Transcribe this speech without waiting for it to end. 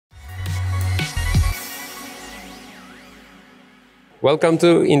Welcome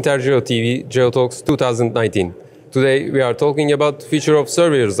to INTERGEO TV Geotalks 2019. Today we are talking about the future of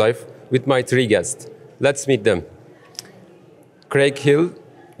Surveyors life with my three guests. Let's meet them. Craig Hill,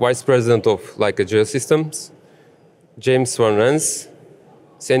 Vice President of Leica Geosystems. James Van Rens,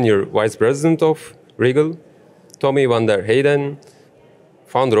 Senior Vice President of Riegl. Tommy Van Der Heijden,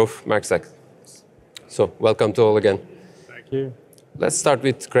 founder of Marxact. So, welcome to all again. Thank you. Let's start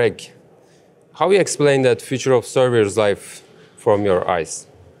with Craig. How do you explain that future of Surveyors life from your eyes?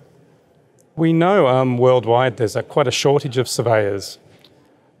 We know worldwide there's quite a shortage of surveyors.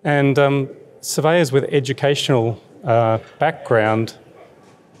 And surveyors with educational background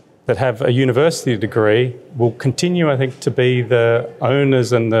that have a university degree will continue, I think, to be the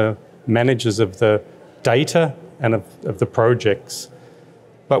owners and the managers of the data and of the projects.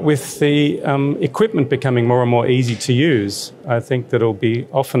 But with the equipment becoming more and more easy to use, I think that it'll be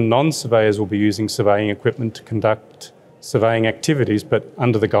often non-surveyors will be using surveying equipment to conduct surveying activities, but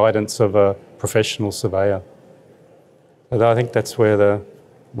under the guidance of a professional surveyor. So I think that's where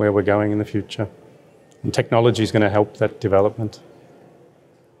we're going in the future. And technology is going to help that development.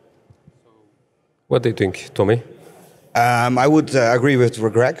 What do you think, Tommy? I would agree with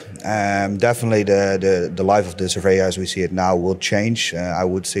Greg. Definitely the life of the surveyor as we see it now will change. I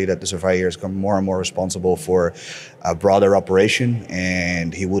would say that the surveyor is become more and more responsible for a broader operation,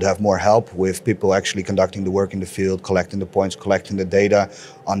 and he would have more help with people actually conducting the work in the field, collecting the points, collecting the data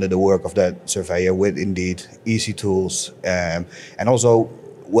under the work of that surveyor with indeed easy tools and also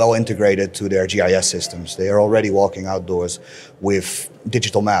well integrated to their GIS systems. They are already walking outdoors with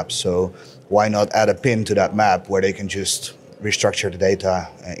digital maps, so why not add a pin to that map where they can just restructure the data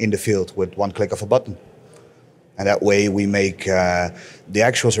in the field with one click of a button? And that way we make the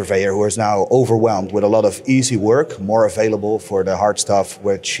actual surveyor, who is now overwhelmed with a lot of easy work, more available for the hard stuff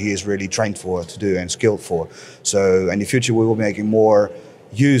which he is really trained for to do and skilled for. So in the future we will be making more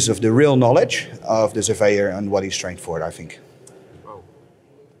use of the real knowledge of the surveyor and what he's trained for, I think.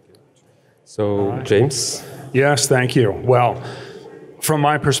 So, James? Yes, thank you. Well, from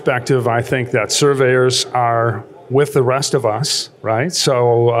my perspective, I think that surveyors are with the rest of us, right?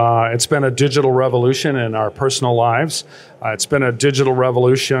 So it's been a digital revolution in our personal lives. It's been a digital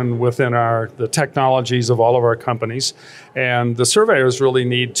revolution within the technologies of all of our companies. And the surveyors really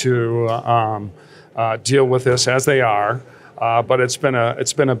need to deal with this as they are. But it's been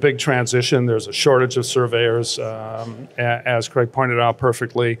a big transition. There's a shortage of surveyors, as Craig pointed out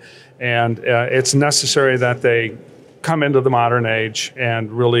perfectly, and it's necessary that they come into the modern age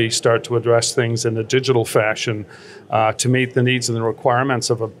and really start to address things in a digital fashion to meet the needs and the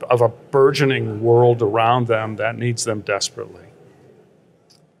requirements of a burgeoning world around them that needs them desperately.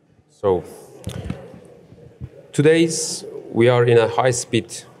 So, we are in a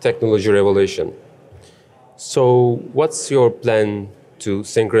high-speed technology revolution. So, what's your plan to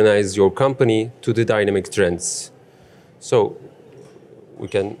synchronize your company to the dynamic trends? So, we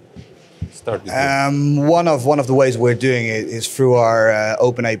can start with one of the ways we're doing it is through our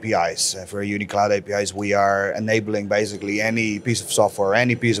open APIs. For our UniCloud APIs, we are enabling basically any piece of software,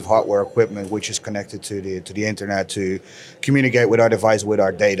 any piece of hardware equipment which is connected to the internet to communicate with our device, with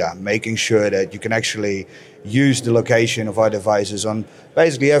our data, making sure that you can actually use the location of our devices on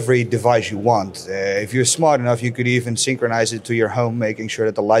basically every device you want. If you're smart enough, you could even synchronize it to your home, making sure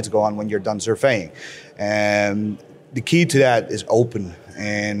that the lights go on when you're done surveying. The key to that is open,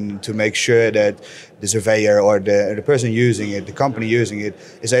 and to make sure that the surveyor or the person using it, the company using it,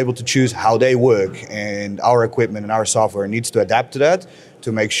 is able to choose how they work, and our equipment and our software needs to adapt to that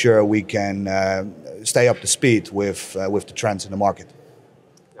to make sure we can stay up to speed with the trends in the market.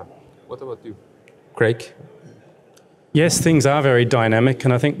 Yeah. What about you, Craig? Yes, things are very dynamic,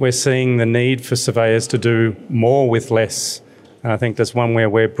 and I think we're seeing the need for surveyors to do more with less. And I think that's one where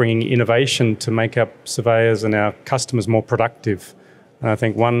we're bringing innovation to make our surveyors and our customers more productive. And I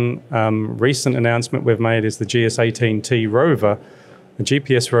think one recent announcement we've made is the GS18T rover, a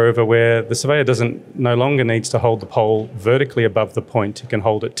GPS rover where the surveyor no longer needs to hold the pole vertically above the point. He can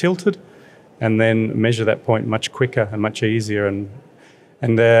hold it tilted and then measure that point much quicker and much easier. And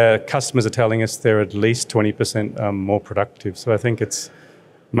the customers are telling us they're at least 20% more productive. So I think it's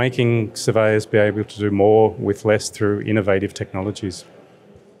making surveyors be able to do more with less through innovative technologies.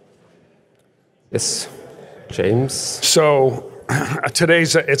 Yes, James? So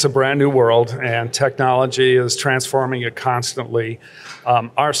it's a brand new world, and technology is transforming it constantly.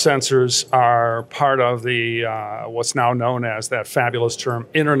 Our sensors are part of the what's now known as that fabulous term,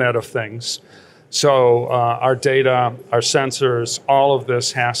 Internet of Things. So our data, our sensors, all of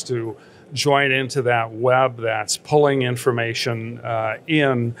this has to join into that web that's pulling information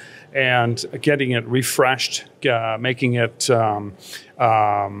in and getting it refreshed, making it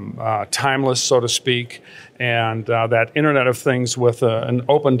timeless, so to speak. And that Internet of Things with an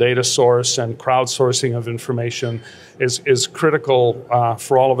open data source and crowdsourcing of information is critical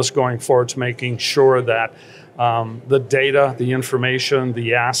for all of us going forward to making sure that the data, the information,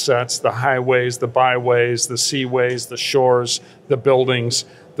 the assets, the highways, the byways, the seaways, the shores, the buildings,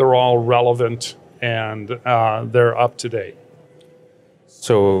 they're all relevant and they're up to date.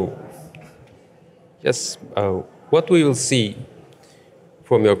 So, yes, what we will see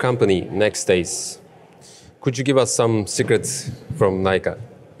from your company next days? Could you give us some secrets from Leica?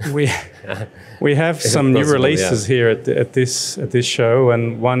 We have some new releases here at this show,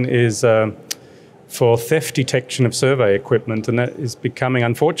 and one is for theft detection of survey equipment, and that is becoming,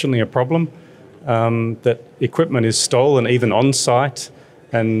 unfortunately, a problem. That equipment is stolen even on site,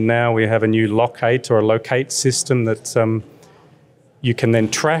 and now we have a new locate or a locate system that you can then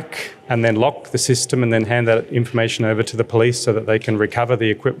track and then lock the system and then hand that information over to the police so that they can recover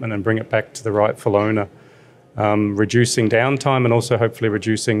the equipment and bring it back to the rightful owner. Reducing downtime and also hopefully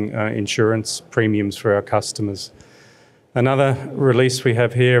reducing insurance premiums for our customers. Another release we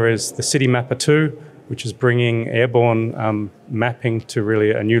have here is the City Mapper 2, which is bringing airborne mapping to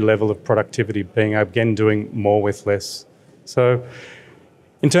really a new level of productivity, being again doing more with less. So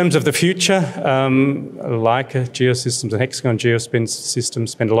in terms of the future, Leica Geosystems and Hexagon Geosystems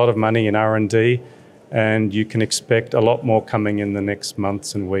spend a lot of money in R&D, and you can expect a lot more coming in the next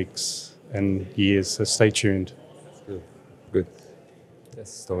months and weeks and years, so stay tuned. Good.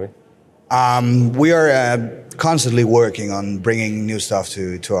 Yes, Tommy. We are constantly working on bringing new stuff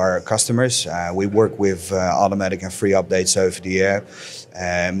to our customers. We work with automatic and free updates over the air.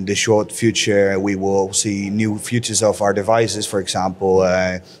 The short future, we will see new features of our devices, for example,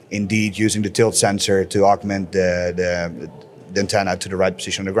 indeed using the tilt sensor to augment the antenna to the right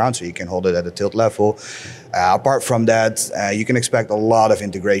position on the ground so you can hold it at a tilt level. Apart from that, you can expect a lot of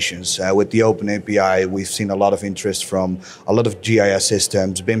integrations. With the Open API, we've seen a lot of interest from a lot of GIS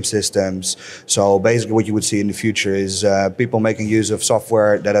systems, BIM systems. So basically what you would see in the future is people making use of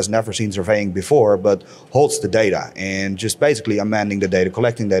software that has never seen surveying before, but holds the data and just basically amending the data,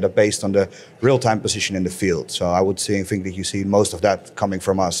 collecting data based on the real-time position in the field. So I would think that you see most of that coming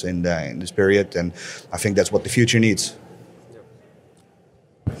from us in this period, and I think that's what the future needs.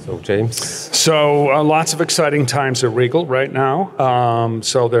 So, James? So, lots of exciting times at Riegl right now.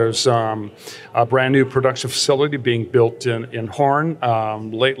 So there's a brand new production facility being built in Horn.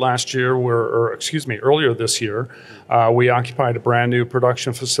 Late last year, earlier this year, we occupied a brand new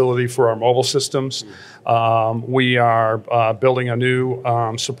production facility for our mobile systems. We are building a new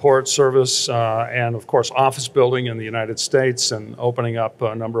support service and, of course, office building in the United States and opening up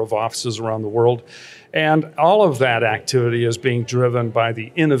a number of offices around the world. And all of that activity is being driven by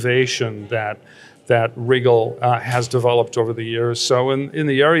the innovation that Riegl has developed over the years. So in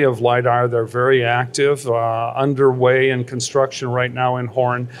the area of LiDAR, they're very active. Underway in construction right now in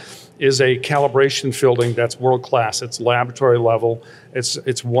Horn is a calibration fielding that's world-class. It's laboratory level,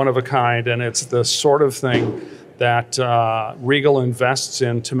 it's one of a kind, and it's the sort of thing that Riegl invests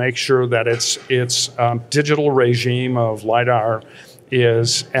in to make sure that its digital regime of LiDAR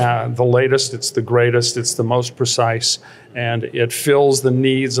is the latest, it's the greatest, it's the most precise, and it fills the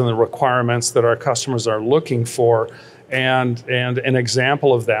needs and the requirements that our customers are looking for. And an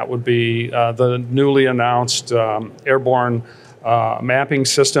example of that would be the newly announced airborne mapping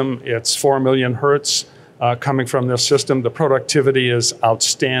system. It's 4 million hertz coming from this system. The productivity is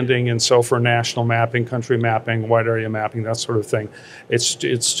outstanding, and so for national mapping, country mapping, wide area mapping, that sort of thing, it's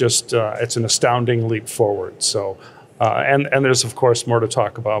just it's an astounding leap forward. So. And there's, of course, more to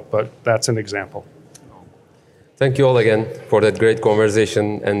talk about, but that's an example. Thank you all again for that great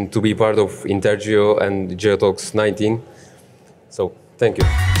conversation and to be part of INTERGEO and Geotalks 19. So, thank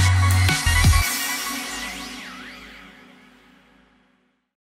you.